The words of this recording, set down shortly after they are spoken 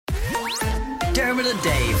Dermot and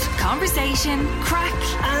Dave. Conversation, crack,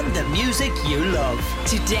 And the music you love.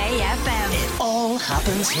 Today FM. It all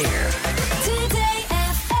happens here. Today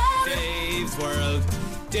FM.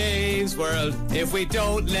 Dave's World. If we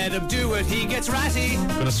don't let him do it, he gets ratty. I'm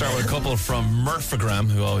going to start with a couple from Murphagram,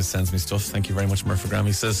 who always sends me stuff. Thank you very much, Murphagram.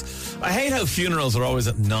 He says, I hate how funerals are always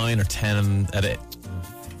at 9 or 10 at 8.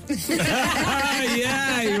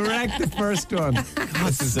 Yeah, you wrecked the first one.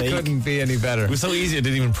 God's sake. Couldn't be any better. It was so easy, I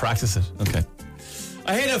didn't even practice it. Okay.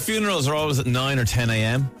 I hate how funerals are always at 9 or 10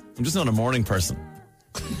 a.m. I'm just not a morning person.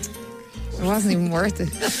 It wasn't even worth it.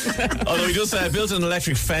 Although he does say, I built an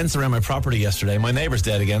electric fence around my property yesterday. My neighbour's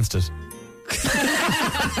dead against it.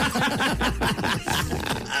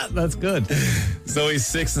 That's good. Zoe's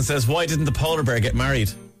 6 and says, why didn't the polar bear get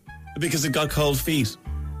married? Because it got cold feet.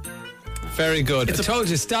 Very good. I told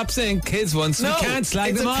you, stop saying kids once. We can't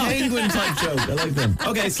slag them off. It's a penguin type joke. I like them.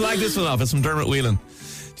 Okay, slag this one off. It's from Dermot Whelan.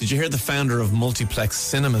 Did you hear the founder of Multiplex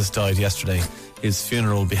Cinemas died yesterday? His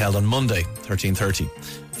funeral will be held on Monday, 13:30.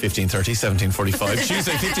 15:30, 17:45,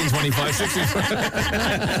 Tuesday 15:25,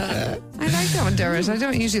 16:45. I like that one, Dermot. I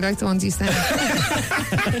don't usually like the ones you send.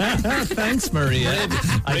 Thanks, Maria.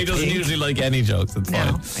 He doesn't usually like any jokes. It's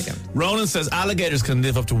fine. No, I don't. Ronan says alligators can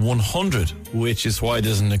live up to 100, which is why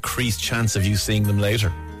there's an increased chance of you seeing them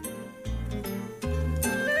later.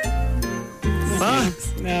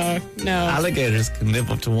 No. Alligators can live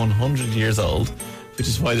up to 100 years old, which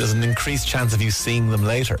is why there's an increased chance of you seeing them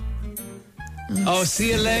later. Oh,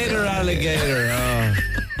 see you later, alligator. Oh.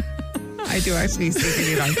 I do actually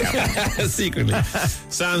secretly like that one. Secretly.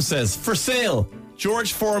 Sam says, for sale,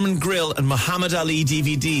 George Foreman Grill and Muhammad Ali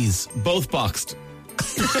DVDs, both boxed.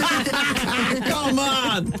 Come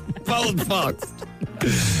on, both boxed.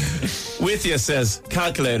 With says,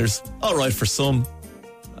 calculators, all right for some.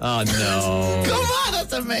 Oh, no. Come on,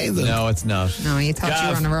 that's amazing. No, it's not. No, you thought you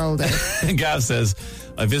were on a roll there. Gav says,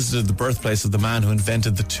 I visited the birthplace of the man who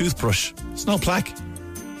invented the toothbrush. It's no plaque.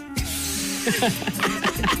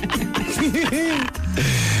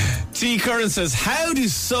 T. Curran says, how do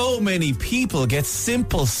so many people get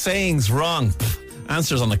simple sayings wrong? Pff,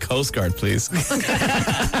 answers on the Coast Guard, please.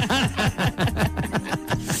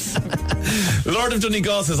 Lord of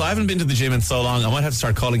Donegal says, I haven't been to the gym in so long, I might have to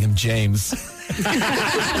start calling him James.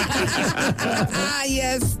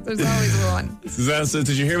 Yes, there's always one. Suzanne says,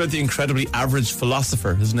 did you hear about the incredibly average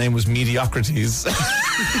philosopher? His name was Mediocrities.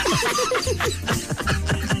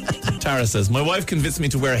 Tara says, my wife convinced me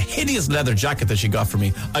to wear a hideous leather jacket that she got for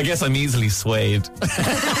me. I guess I'm easily swayed.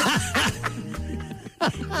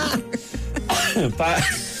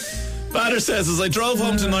 Batter says, as I drove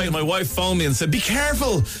home tonight, my wife phoned me and said, be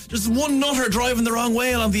careful, there's one nutter driving the wrong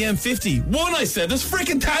way on the M50. One, I said, there's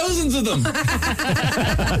freaking thousands of them.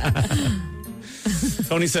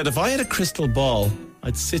 Tony said, if I had a crystal ball,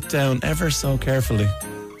 I'd sit down ever so carefully.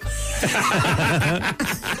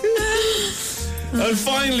 And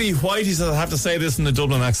finally, Whitey says, I have to say this in a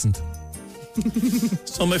Dublin accent.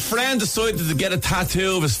 So my friend decided to get a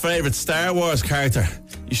tattoo of his favourite Star Wars character.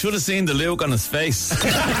 You should have seen the look on his face.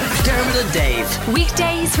 Dermot and Dave.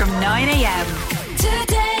 Weekdays from 9 a.m.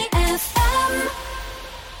 Today